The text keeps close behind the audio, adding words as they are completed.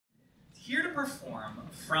perform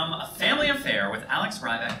from A Family Affair with Alex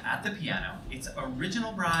Rybeck at the piano. It's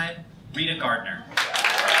original bride, Rita Gardner.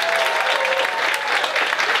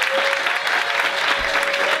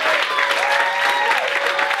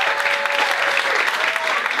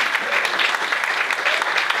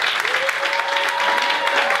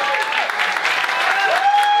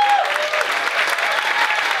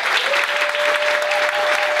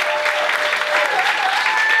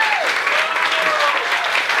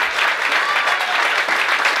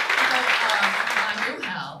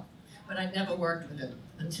 Worked with him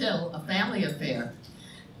until A Family Affair,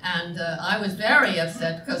 and I was very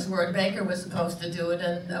upset because Ward Baker was supposed to do it,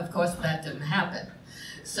 and of course that didn't happen.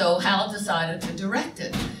 So Hal decided to direct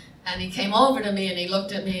it, and he came over to me and he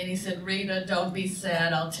looked at me and he said, "Rita, don't be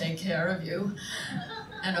sad, I'll take care of you."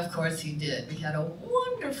 And of course he did. We had a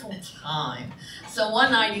wonderful time. So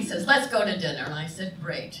one night he says, "Let's go to dinner," and I said,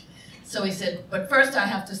 "Great." So he said, "But first I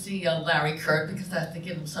have to see Larry Kurt because I have to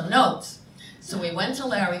give him some notes." So we went to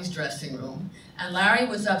Larry's dressing room, and Larry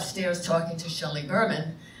was upstairs talking to Shelley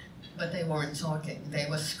Garmon, but they weren't talking. They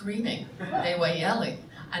were screaming. They were yelling.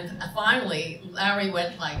 And finally, Larry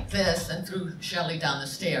went like this and threw Shelley down the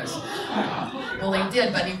stairs. Well, he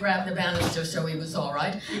did, but he grabbed the banister, so he was all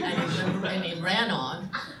right. And he ran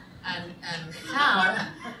on, and Hal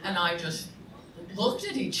and I just looked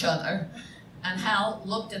at each other, and Hal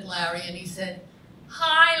looked at Larry and he said,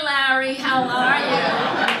 "Hi, Larry, how are you?"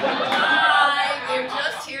 "Hi, we're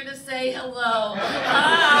just here to say hello."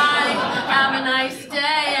 "Hi, have a nice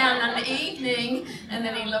day and an evening." And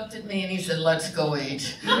then he looked at me and he said, "Let's go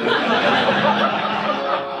eat."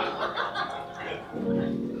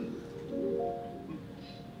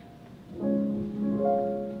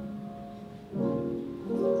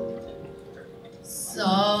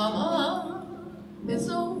 Summer is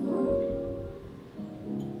over.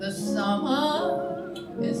 The summer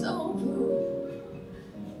is over,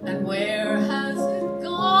 and where has it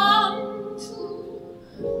gone to?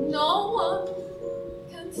 No one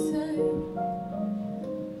can say,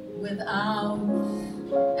 without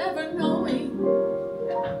ever knowing.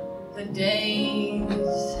 The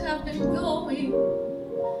days have been going,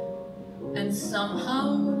 and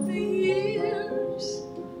somehow the years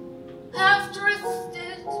have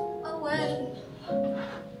drifted away.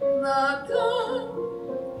 The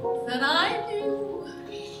girl that I knew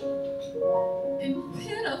in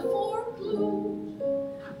pinafore blue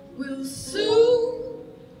will soon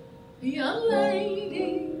be a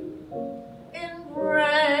lady in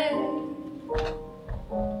gray,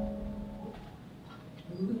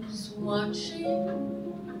 who's watching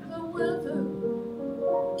the weather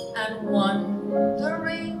and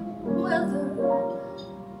wondering whether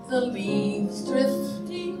the leaves drift